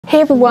Hey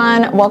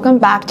everyone, welcome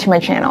back to my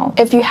channel.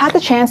 If you had the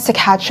chance to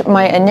catch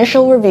my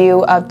initial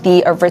review of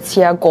the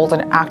Aritzia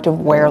Golden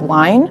Activewear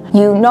line,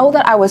 you know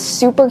that I was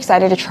super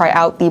excited to try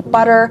out the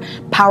Butter,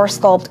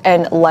 PowerSculpt,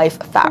 and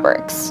Life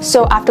fabrics.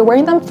 So after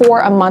wearing them for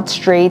a month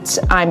straight,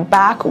 I'm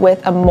back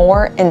with a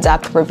more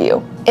in-depth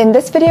review. In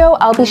this video,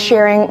 I'll be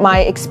sharing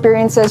my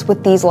experiences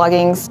with these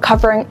leggings,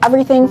 covering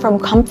everything from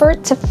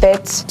comfort to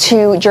fit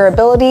to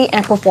durability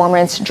and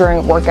performance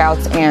during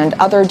workouts and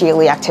other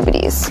daily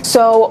activities.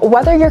 So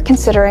whether you're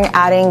considering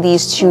adding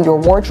these to your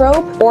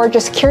wardrobe or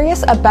just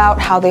curious about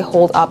how they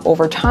hold up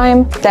over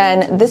time,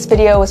 then this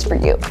video is for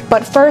you.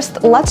 But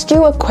first, let's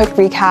do a quick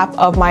recap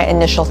of my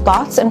initial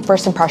thoughts and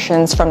first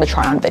impressions from the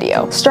try-on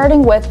video,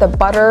 starting with the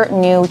Butter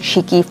New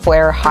Cheeky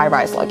Flare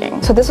high-rise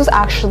legging. So this was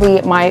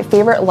actually my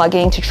favorite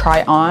legging to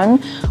try on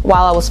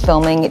while I was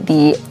filming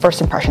the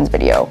first impressions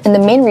video. And the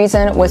main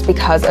reason was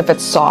because of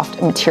its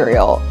soft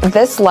material.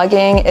 This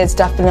legging is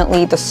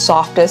definitely the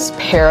softest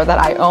pair that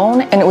I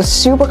own, and it was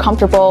super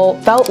comfortable,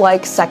 felt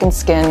like second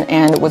skin,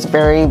 and was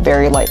very,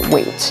 very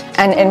lightweight.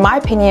 And in my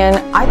opinion,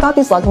 I thought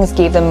these leggings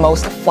gave the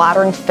most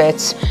flattering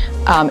fit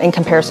in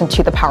comparison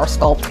to the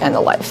PowerSculpt and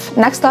the Life.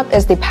 Next up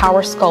is the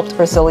PowerSculpt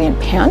Resilient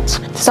Pant.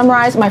 To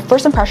summarize my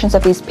first impressions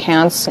of these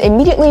pants,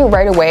 immediately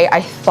right away,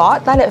 I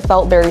thought that it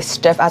felt very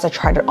stiff as I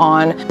tried it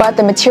on, but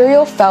the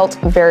material felt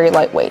very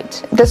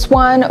lightweight. This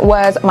one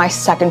was my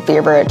second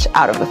favorite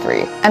out of the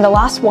three. And the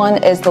last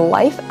one is the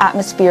Life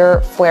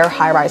Atmosphere Flare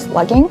High-Rise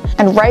Legging.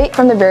 And right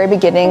from the very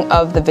beginning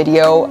of the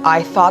video,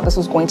 I thought this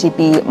was going to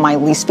be my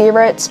least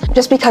favorite,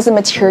 just because the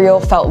material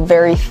felt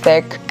very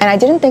thick, and I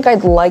didn't think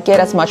I'd like it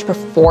as much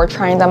before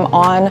trying them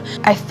on.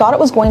 I thought it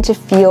was going to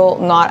feel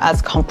not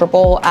as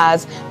comfortable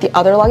as the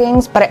other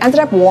leggings, but I ended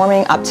up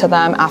warming up to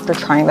them after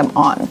trying them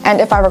on. And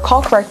if I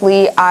recall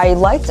correctly, I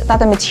liked that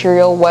the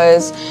material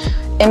was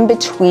in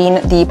between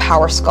the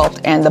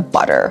PowerSculpt and the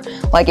Butter.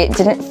 Like, it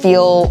didn't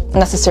feel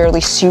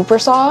necessarily super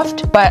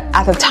soft, but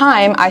at the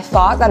time I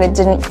thought that it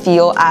didn't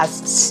feel as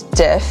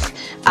stiff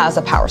as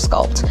a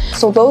PowerSculpt.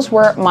 So those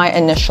were my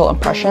initial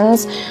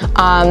impressions,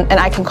 and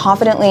I can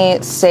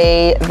confidently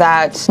say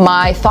that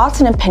my thoughts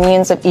and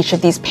opinions of each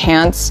of these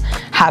pants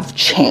have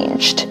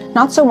changed.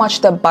 Not so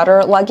much the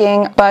Butter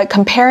legging, but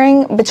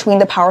comparing between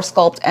the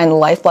PowerSculpt and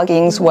Life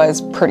leggings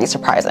was pretty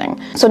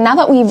surprising. So now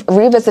that we've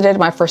revisited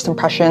my first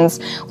impressions,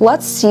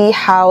 let's see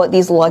how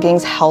these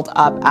leggings held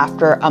up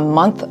after a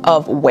month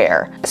of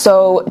wear.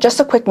 So just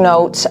a quick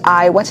note,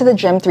 I went to the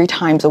gym 3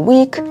 times a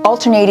week,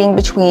 alternating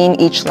between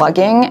each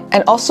legging,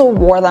 and also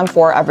wore them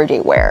for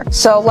everyday wear.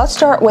 So let's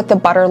start with the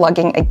Butter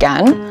legging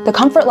again. The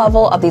comfort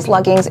level of these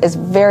leggings is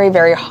very,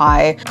 very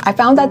high. I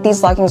found that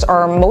these leggings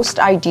are most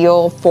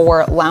ideal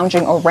for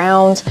lounging around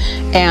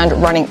and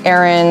running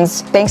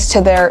errands, thanks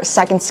to their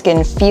second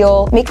skin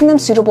feel, making them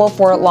suitable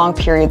for long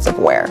periods of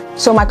wear.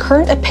 So my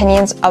current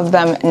opinions of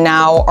them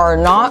now are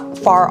not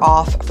far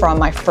off from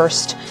my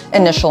first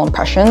initial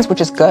impressions,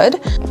 which is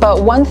good.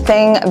 But one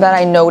thing that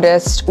I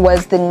noticed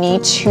was the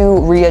need to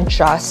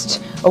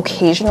readjust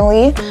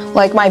occasionally.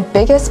 Like, my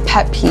biggest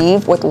pet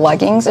peeve with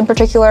leggings in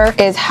particular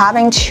is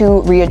having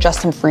to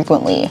readjust them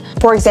frequently.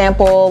 For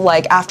example,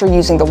 like after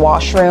using the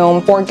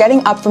washroom or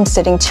getting up from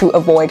sitting to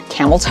avoid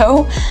camel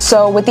toe.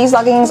 So with these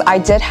leggings, I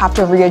did have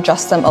to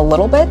readjust them a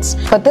little bit,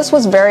 but this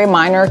was very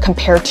minor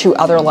compared to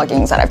other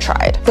leggings that I've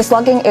tried. This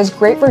legging is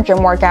great for gym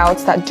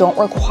workouts that don't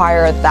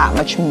require that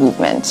much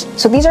movement.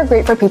 So these are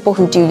great for people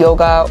who do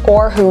yoga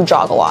or who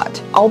jog a lot.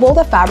 Although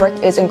the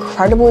fabric is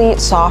incredibly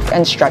soft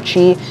and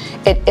stretchy,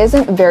 it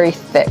isn't very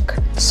thick.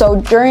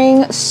 So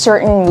during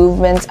certain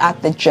movements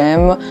at the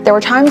gym, there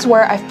were times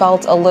where I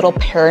felt a little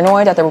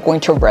paranoid that they were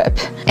going to rip.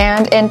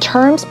 And in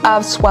terms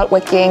of sweat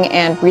wicking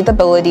and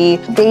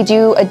breathability, they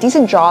do a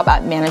decent job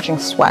at managing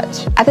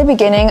sweat. At the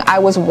beginning, I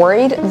was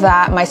worried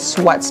that my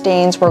sweat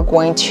stains were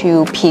going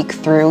to peek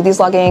through these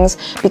leggings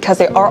because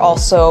they are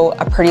also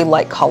a pretty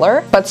light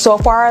color, but so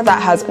far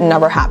that has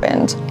never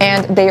happened.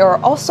 And they are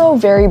also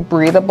very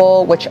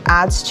breathable, which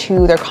adds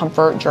to their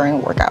comfort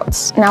during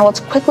workouts. Now let's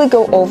quickly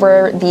go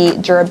over the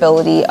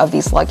durability of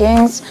these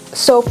leggings.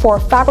 So for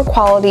fabric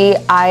quality,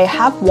 I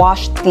have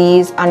washed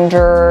these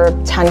under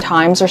 10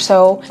 times or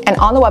so, and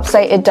on the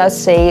website it does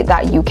say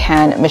that you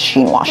can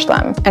machine wash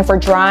them. And for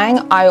drying,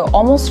 I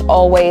almost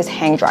always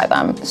hang dry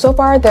them. So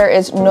far there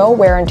is no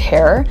wear and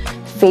tear,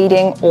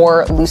 fading,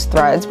 or loose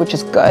threads, which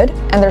is good.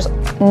 And there's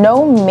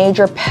no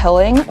major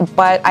pilling,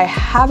 but I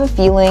have a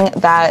feeling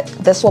that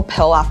this will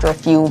pill after a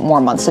few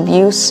more months of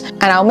use.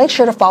 And I'll make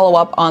sure to follow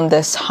up on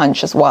this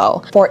hunch as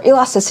well. For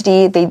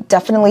elasticity, they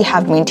definitely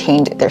have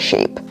maintained their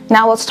shape.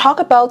 Now let's talk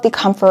about the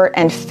comfort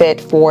and fit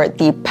for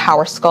the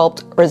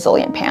PowerSculpt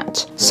Resilient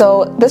Pant.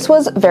 So this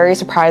was very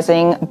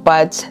surprising,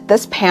 but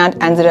this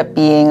pant ended up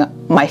being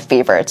my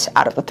favorite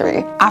out of the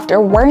 3.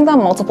 After wearing them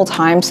multiple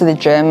times to the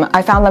gym,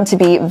 I found them to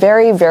be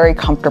very, very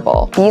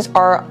comfortable. These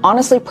are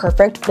honestly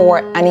perfect for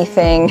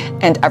anything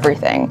and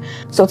everything.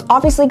 So it's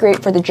obviously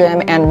great for the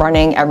gym and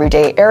running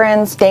everyday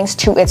errands, thanks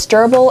to its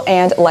durable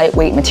and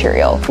lightweight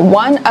material.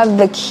 One of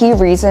the key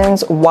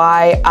reasons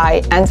why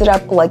I ended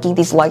up liking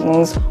these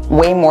leggings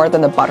way more more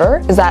than the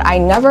butter is that I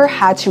never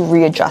had to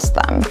readjust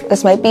them.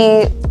 This might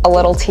be a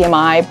little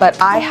TMI,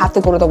 but I have to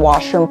go to the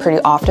washroom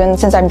pretty often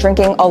since I'm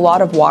drinking a lot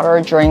of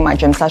water during my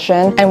gym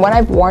session. And when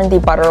I've worn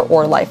the Butter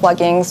or Life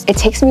leggings, it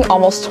takes me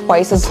almost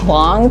twice as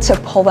long to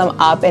pull them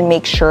up and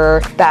make sure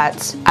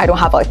that I don't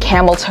have a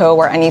camel toe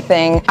or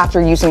anything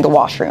after using the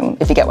washroom,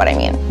 if you get what I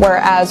mean.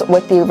 Whereas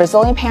with the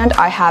Resilient Pant,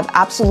 I have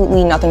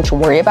absolutely nothing to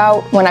worry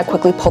about when I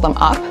quickly pull them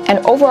up. And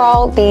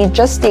overall, they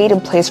just stayed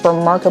in place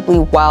remarkably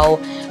well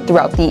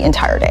throughout the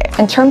entire day.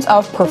 In terms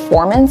of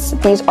performance,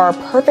 these are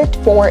perfect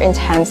for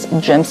intense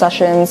gym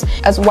sessions,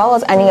 as well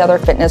as any other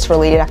fitness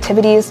related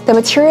activities. The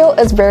material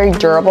is very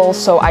durable,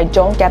 so I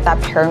don't get that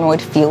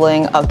paranoid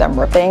feeling of them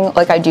ripping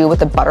like I do with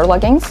the Butter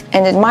leggings.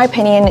 And in my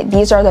opinion,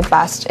 these are the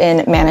best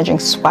in managing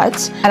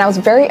sweat. And I was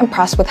very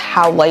impressed with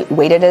how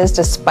lightweight it is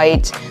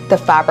despite the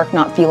fabric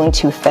not feeling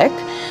too thick.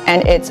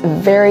 And it's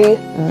very,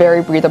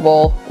 very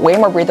breathable, way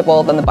more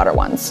breathable than the Butter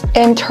ones.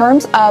 In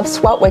terms of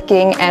sweat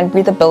wicking and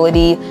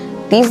breathability,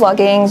 these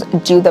leggings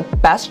do the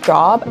best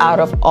job out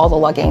of all the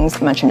leggings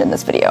mentioned in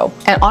this video.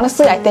 And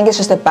honestly, I think it's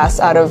just the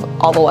best out of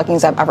all the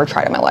leggings I've ever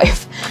tried in my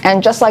life.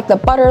 And just like the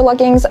Butter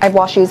leggings, I've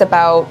washed these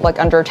about like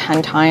under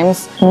 10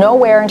 times. No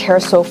wear and tear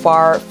so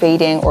far,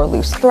 fading or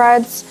loose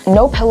threads,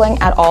 no pilling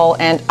at all,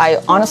 and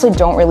I honestly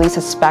don't really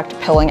suspect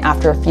pilling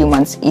after a few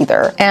months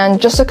either.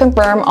 And just to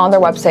confirm, on their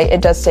website,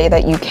 it does say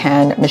that you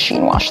can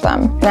machine wash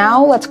them.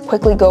 Now let's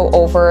quickly go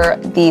over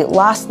the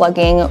last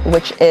legging,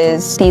 which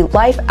is the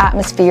Life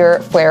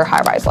Atmosphere Flare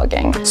High-Rise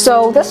legging.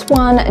 So this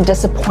one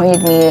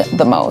disappointed me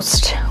the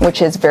most,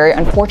 which is very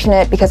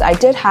unfortunate because I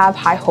did have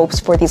high hopes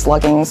for these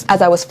leggings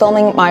as I was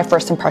filming my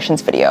first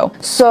impressions video.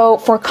 So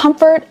for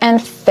comfort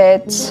and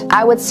fit,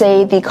 I would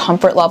say the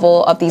comfort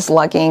level of these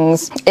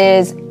leggings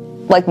is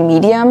like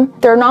medium.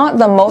 They're not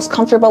the most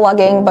comfortable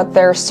legging, but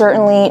they're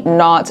certainly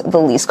not the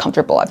least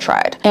comfortable I've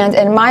tried. And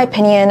in my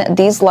opinion,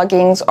 these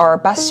leggings are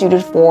best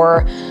suited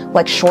for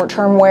like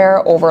short-term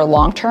wear over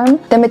long-term.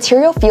 The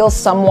material feels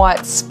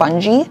somewhat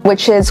spongy,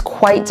 which is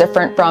quite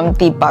different from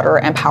the Butter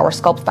and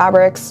PowerSculpt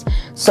fabrics.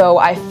 So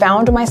I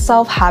found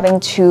myself having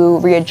to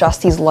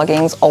readjust these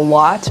leggings a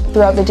lot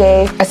throughout the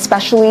day,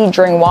 especially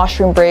during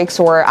washroom breaks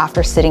or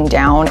after sitting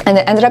down. And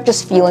it ended up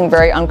just feeling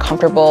very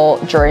uncomfortable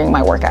during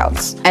my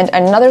workouts. And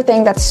another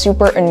thing that's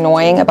super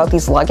annoying about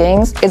these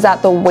leggings is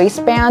that the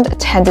waistband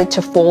tended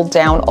to fold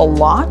down a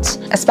lot,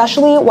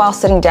 especially while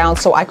sitting down,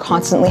 so I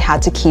constantly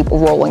had to keep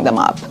rolling them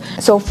up.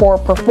 So for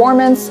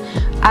performance,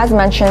 as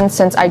mentioned,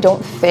 since I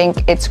don't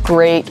think it's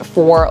great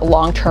for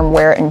long-term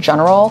wear in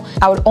general,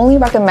 I would only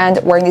recommend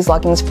wearing these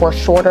leggings for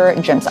shorter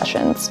gym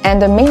sessions.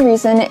 And the main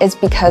reason is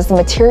because the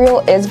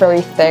material is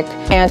very thick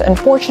and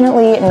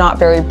unfortunately not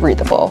very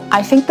breathable.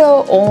 I think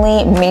the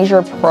only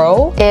major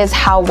pro is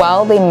how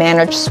well they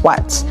manage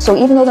sweat. So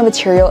even though the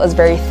material is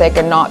very thick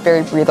and not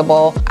very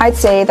breathable, I'd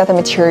say that the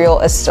material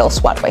is still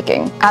sweat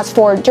wicking. As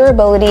for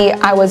durability,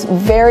 I was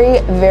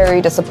very,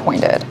 very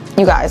disappointed.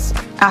 You guys,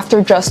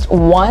 after just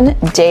one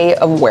day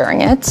of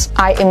wearing it,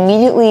 I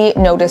immediately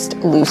noticed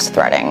loose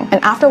threading.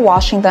 And after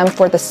washing them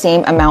for the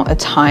same amount of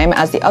time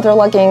as the other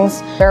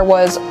leggings, there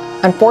was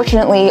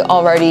unfortunately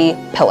already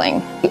pilling.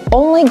 The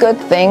only good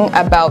thing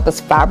about this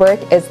fabric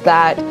is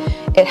that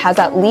it has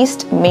at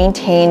least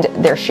maintained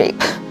their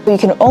shape. You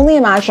can only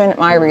imagine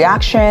my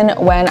reaction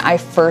when I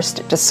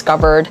first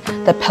discovered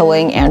the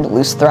pilling and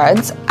loose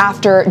threads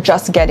after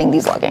just getting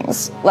these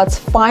leggings. Let's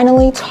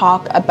finally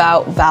talk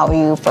about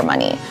value for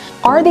money.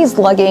 Are these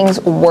leggings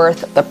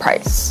worth the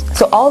price?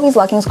 So all of these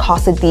leggings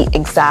costed the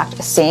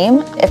exact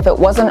same. If it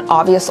wasn't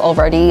obvious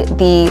already,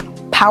 the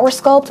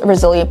PowerSculpt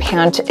Resilient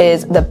Pant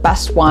is the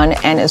best one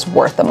and is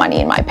worth the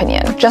money in my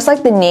opinion. Just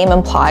like the name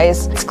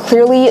implies, it's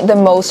clearly the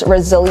most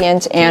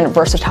resilient and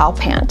versatile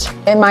pant.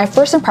 In my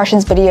first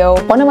impressions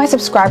video, one of my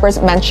subscribers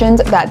mentioned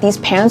that these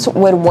pants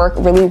would work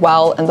really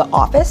well in the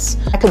office.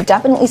 I could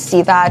definitely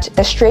see that.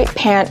 The straight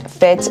pant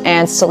fit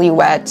and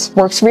silhouette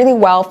works really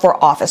well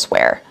for office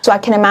wear. So I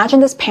can imagine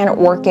this pant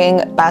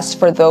working best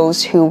for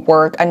those who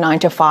work a 9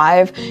 to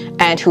 5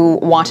 and who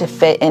want to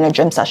fit in a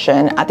gym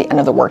session at the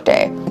end of the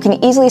workday. You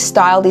can easily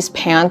style these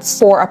pants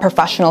for a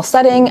professional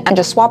setting and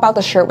just swap out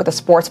the shirt with a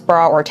sports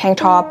bra or a tank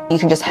top. You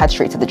can just head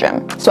straight to the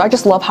gym. So I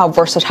just love how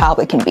versatile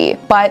they can be.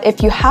 But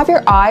if you have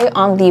your eye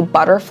on the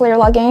Butter Flare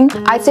legging,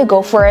 I'd say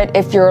go for it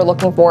if you're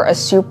looking for a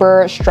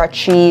super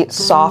stretchy,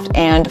 soft,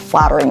 and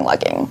flattering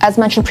legging. As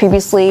mentioned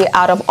previously,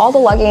 out of all the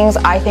leggings,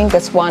 I think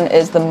this one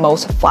is the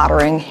most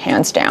flattering,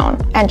 hands down.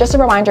 And just a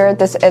reminder,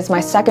 this is my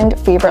second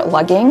favorite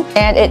legging,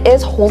 and it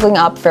is holding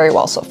up very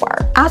well so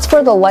far. As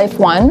for the Life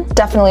one,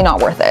 definitely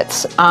not worth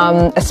it,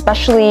 especially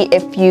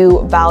if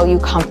you value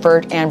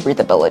comfort and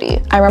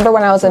breathability. I remember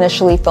when I was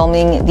initially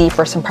filming the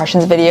first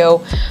impressions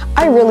video,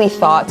 I really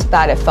thought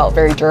that it felt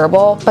very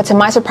durable, but to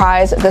my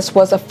surprise, this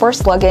was the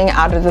first legging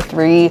out of the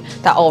 3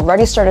 that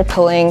already started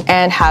pilling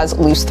and has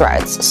loose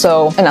threads.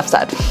 So enough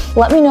said.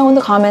 Let me know in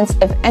the comments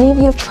if any of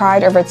you have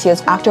tried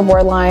Aritzia's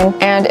activewear line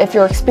and if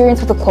your experience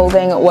with the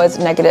clothing was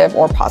negative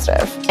or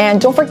positive. And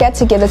don't forget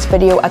to give this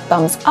video a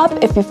thumbs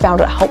up if you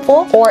found it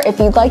helpful or if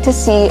you'd like to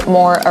see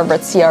more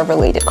Aritzia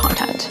related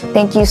content.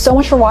 Thank you so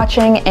much for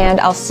watching, and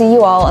I'll see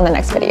you all in the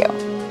next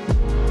video.